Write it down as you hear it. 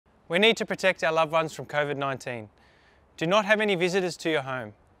We need to protect our loved ones from COVID-19. Do not have any visitors to your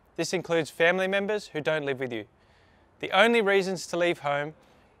home. This includes family members who don't live with you. The only reasons to leave home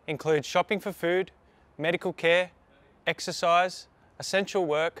include shopping for food, medical care, exercise, essential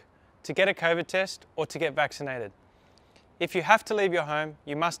work, to get a COVID test or to get vaccinated. If you have to leave your home,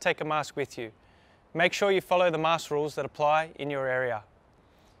 you must take a mask with you. Make sure you follow the mask rules that apply in your area.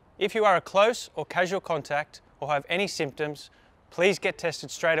 If you are a close or casual contact or have any symptoms, please get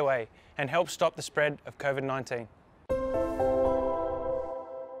tested straight away and help stop the spread of COVID-19.